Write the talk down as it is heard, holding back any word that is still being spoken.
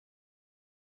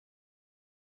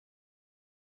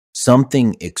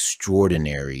Something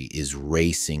extraordinary is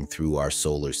racing through our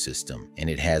solar system, and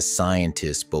it has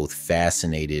scientists both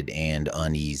fascinated and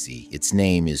uneasy. Its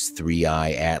name is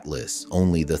 3I Atlas,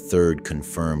 only the third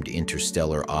confirmed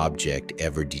interstellar object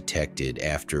ever detected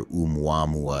after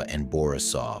Oumuamua and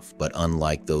Borisov. But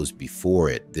unlike those before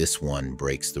it, this one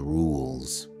breaks the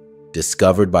rules.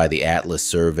 Discovered by the Atlas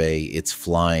survey, it's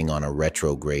flying on a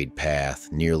retrograde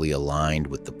path, nearly aligned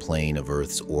with the plane of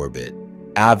Earth's orbit.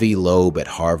 Avi Loeb at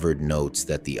Harvard notes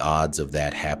that the odds of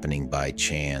that happening by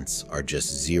chance are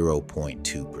just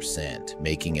 0.2%,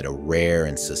 making it a rare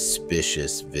and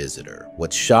suspicious visitor.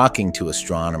 What's shocking to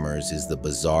astronomers is the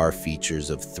bizarre features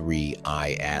of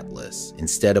 3I Atlas.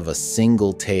 Instead of a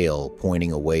single tail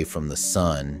pointing away from the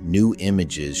sun, new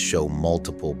images show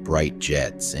multiple bright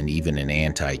jets and even an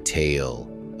anti-tail,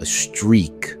 a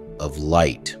streak of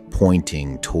light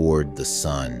pointing toward the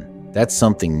sun. That's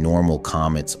something normal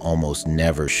comets almost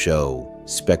never show.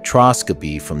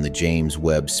 Spectroscopy from the James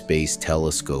Webb Space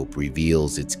Telescope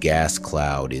reveals its gas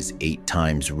cloud is 8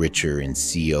 times richer in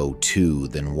CO2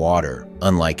 than water,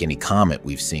 unlike any comet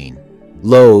we've seen.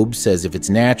 Loeb says if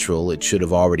it's natural, it should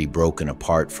have already broken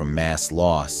apart from mass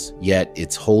loss, yet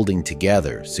it's holding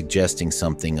together, suggesting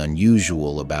something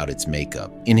unusual about its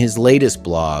makeup. In his latest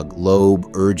blog,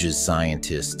 Loeb urges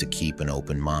scientists to keep an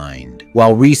open mind.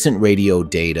 While recent radio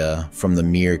data from the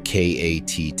Mir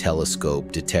KAT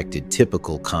telescope detected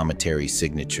typical cometary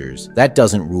signatures, that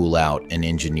doesn't rule out an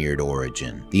engineered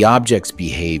origin. The object's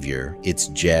behavior, its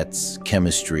jets,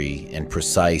 chemistry, and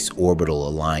precise orbital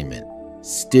alignment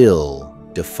still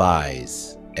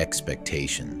defies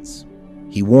expectations.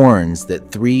 He warns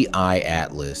that 3I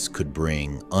Atlas could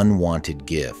bring unwanted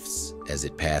gifts as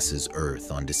it passes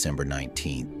Earth on December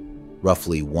 19th,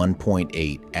 roughly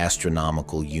 1.8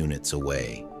 astronomical units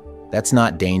away. That's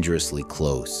not dangerously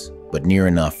close, but near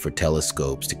enough for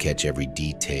telescopes to catch every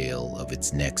detail of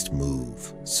its next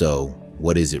move. So,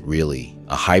 what is it really?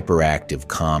 A hyperactive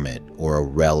comet or a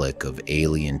relic of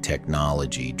alien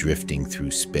technology drifting through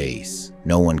space?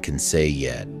 No one can say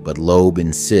yet, but Loeb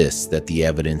insists that the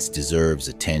evidence deserves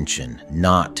attention,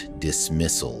 not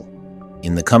dismissal.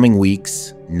 In the coming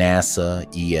weeks, NASA,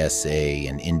 ESA,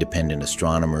 and independent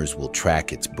astronomers will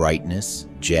track its brightness,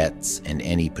 jets, and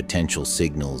any potential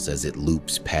signals as it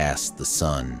loops past the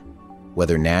sun.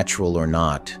 Whether natural or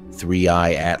not,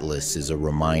 3I Atlas is a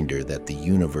reminder that the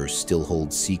universe still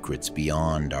holds secrets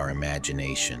beyond our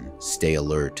imagination. Stay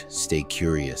alert, stay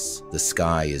curious. The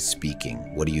sky is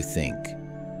speaking. What do you think?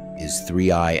 Is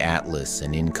 3I Atlas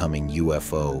an incoming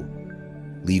UFO?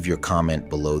 Leave your comment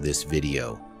below this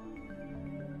video.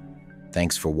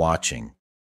 Thanks for watching.